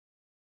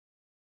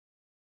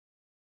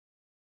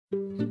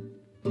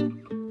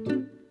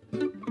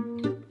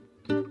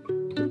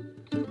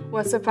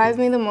What surprised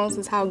me the most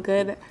is how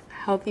good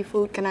healthy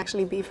food can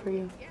actually be for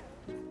you.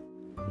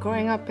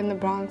 Growing up in the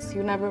Bronx,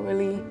 you never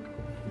really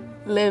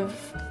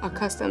live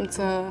accustomed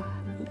to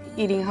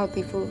eating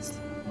healthy foods.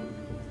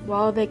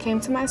 Well, they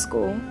came to my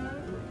school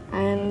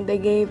and they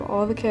gave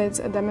all the kids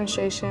a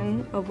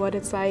demonstration of what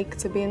it's like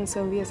to be in the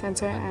Sylvia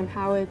Center and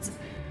how it's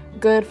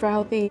good for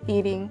healthy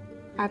eating.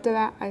 After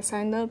that, I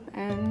signed up,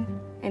 and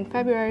in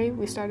February,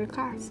 we started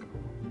class.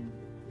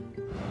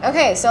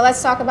 Okay, so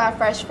let's talk about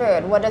fresh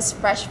food. What does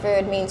fresh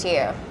food mean to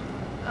you?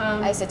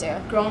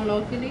 Isatu. Grown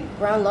locally.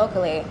 Grown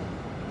locally.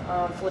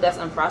 Food that's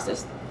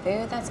unprocessed.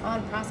 Food that's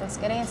unprocessed.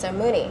 Good answer.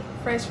 Mooney.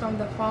 Fresh from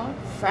the farm.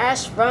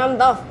 Fresh from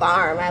the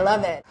farm. I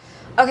love it.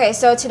 Okay,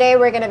 so today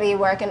we're going to be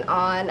working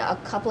on a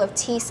couple of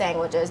tea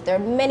sandwiches. They're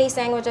mini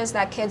sandwiches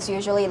that kids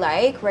usually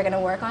like. We're going to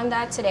work on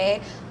that today,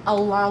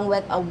 along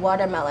with a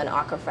watermelon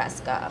acqua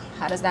fresca.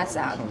 How does that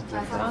sound?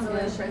 That sounds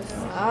delicious.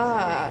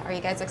 Ah, are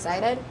you guys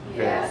excited?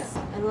 Yes.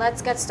 And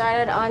let's get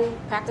started on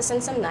practicing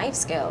some knife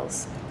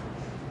skills.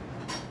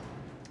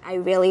 I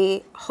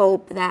really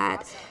hope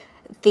that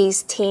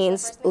these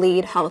teens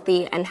lead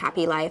healthy and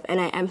happy life, and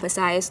I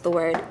emphasize the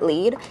word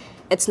lead.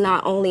 It's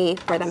not only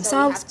for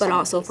themselves, but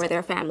also for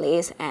their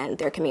families and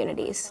their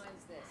communities.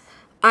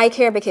 I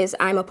care because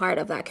I'm a part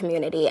of that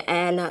community,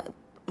 and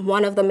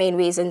one of the main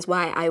reasons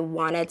why I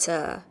wanted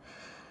to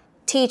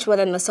teach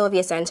within the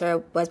Sylvia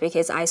Center was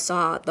because I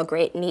saw the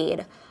great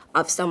need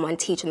of someone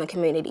teaching the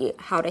community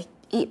how to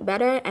eat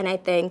better, and I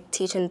think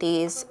teaching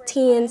these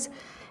teens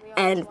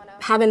and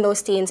having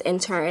those teens in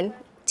turn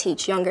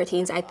teach younger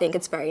teens, I think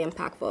it's very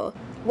impactful.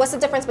 What's the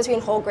difference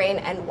between whole grain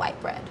and white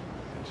bread?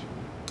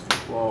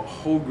 Well,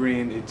 whole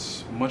grain,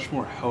 it's much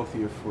more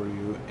healthier for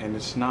you, and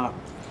it's not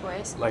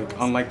like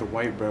unlike the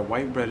white bread.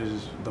 White bread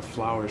is the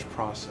flour is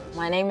processed.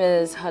 My name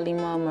is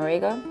Halima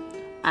Marega.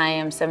 I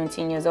am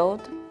 17 years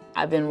old.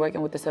 I've been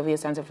working with the Sylvia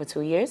Center for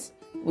 2 years.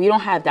 We don't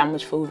have that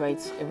much food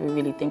rights if we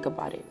really think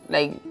about it.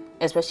 Like,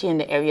 especially in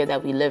the area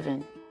that we live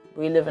in.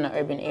 We live in an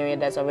urban area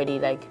that's already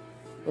like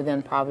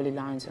within poverty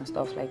lines and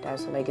stuff like that.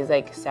 So like it's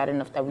like sad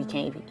enough that we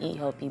can't even eat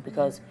healthy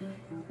because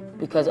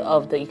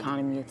of the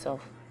economy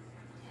itself.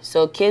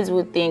 So kids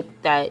would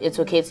think that it's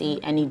okay to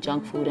eat any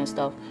junk food and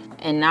stuff.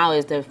 And now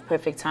is the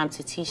perfect time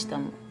to teach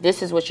them.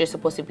 This is what you're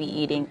supposed to be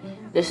eating.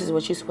 This is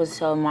what you're supposed to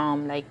tell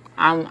mom. Like,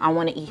 I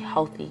want to eat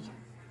healthy.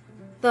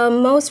 The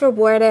most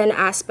rewarding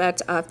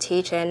aspect of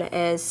teaching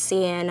is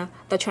seeing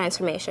the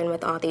transformation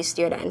with all these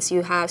students.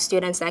 You have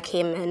students that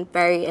came in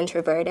very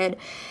introverted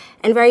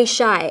and very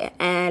shy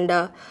and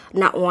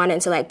not wanting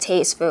to like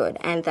taste food,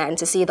 and then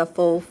to see the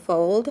full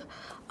fold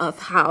of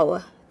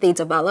how they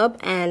develop,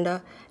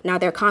 and now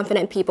they're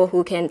confident people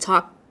who can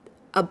talk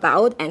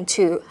about and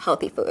to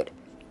healthy food.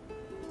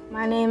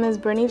 My name is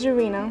Bernie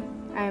Jarino.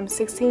 I am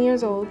 16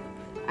 years old.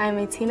 I am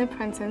a teen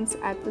apprentice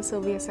at the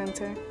Sylvia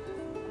Center.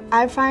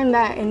 I find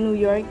that in New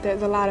York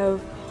there's a lot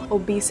of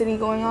obesity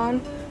going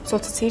on, so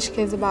to teach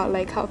kids about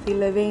like healthy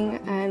living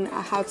and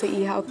how to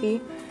eat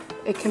healthy,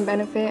 it can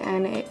benefit,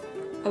 and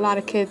a lot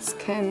of kids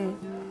can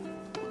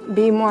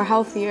be more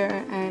healthier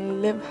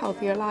and live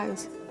healthier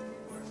lives.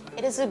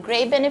 It is a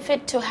great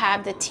benefit to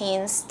have the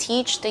teens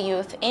teach the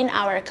youth in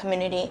our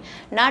community,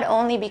 not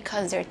only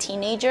because they're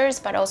teenagers,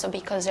 but also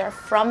because they're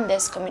from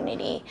this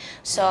community.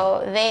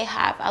 So they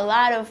have a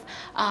lot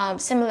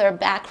of similar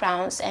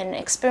backgrounds and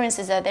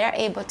experiences that they're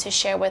able to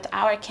share with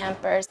our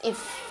campers.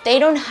 If they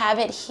don't have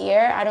it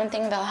here, I don't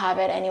think they'll have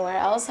it anywhere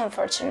else,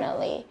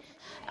 unfortunately.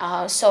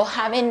 So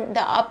having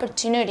the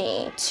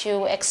opportunity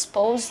to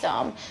expose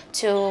them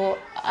to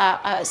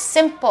a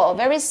simple,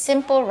 very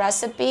simple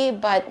recipe,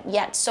 but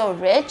yet so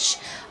rich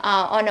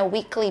on a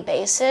weekly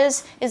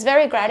basis is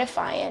very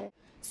gratifying.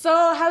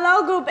 So,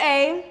 hello Group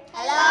A.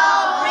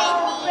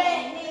 Hello,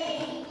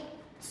 Brittany.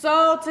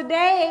 So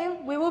today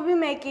we will be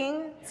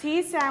making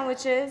tea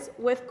sandwiches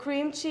with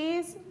cream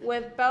cheese,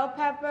 with bell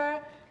pepper,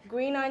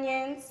 green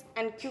onions,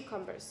 and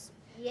cucumbers.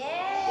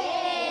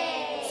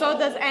 Yay! So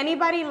does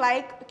anybody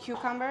like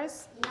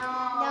cucumbers?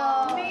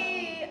 No.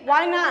 Me.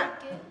 Why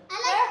not? I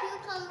like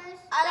cucumbers.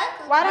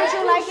 Why don't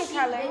you like it,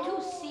 Kelly? They're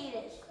too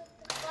seeded.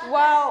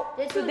 Well,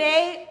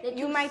 today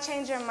you might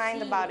change your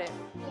mind about it.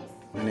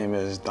 My name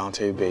is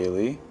Dante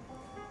Bailey,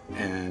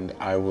 and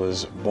I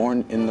was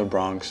born in the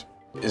Bronx.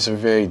 It's a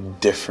very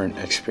different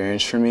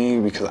experience for me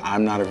because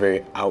I'm not a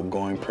very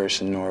outgoing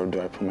person, nor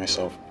do I put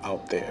myself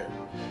out there.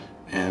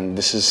 And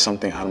this is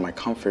something out of my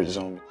comfort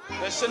zone.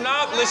 Listen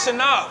up, listen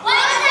up. What's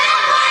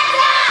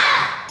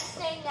that?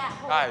 Sing that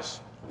whole Guys,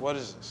 what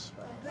is this?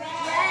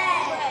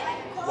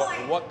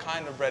 bread. What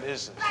kind of bread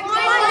is this? Cornbread.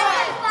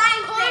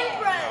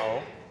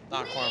 No,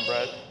 not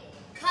cornbread.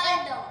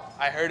 Kind of.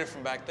 I heard it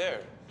from back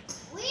there.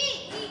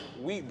 Wheat.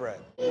 Wheat bread.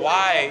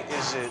 Why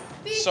is it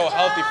so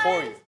healthy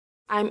for you?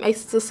 I'm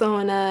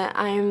Susona.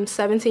 I'm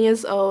 17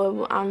 years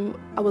old.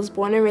 I was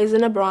born and raised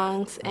in the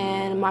Bronx,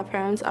 and my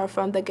parents are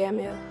from the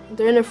Gambia.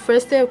 During the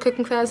first day of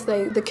cooking class,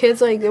 like the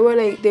kids, they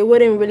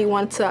wouldn't really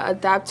want to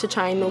adapt to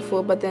trying new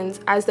food. But then,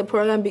 as the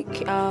program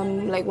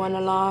went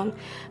along,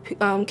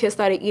 kids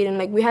started eating.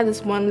 Like we had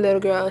this one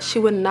little girl, she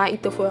would not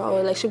eat the food,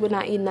 or she would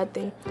not eat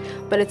nothing.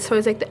 But it's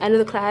towards the end of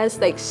the class,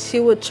 she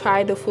would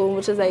try the food,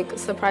 which is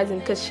surprising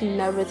because she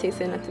never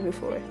tasted nothing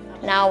before.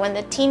 Now, when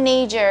the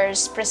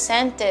teenagers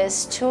present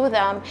this to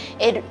them,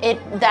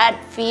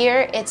 that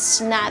fear,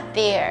 it's not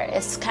there.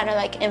 It's kind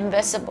of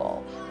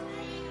invisible.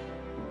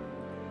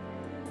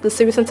 The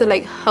Sylvia Center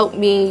helped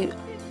me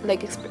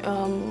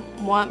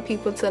want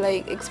people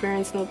to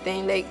experience new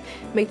things,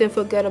 make them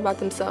feel good about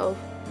themselves.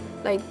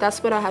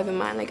 That's what I have in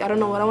mind. I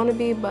don't know what I want to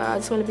be, but I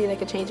just want to be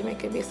a change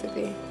maker,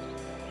 basically.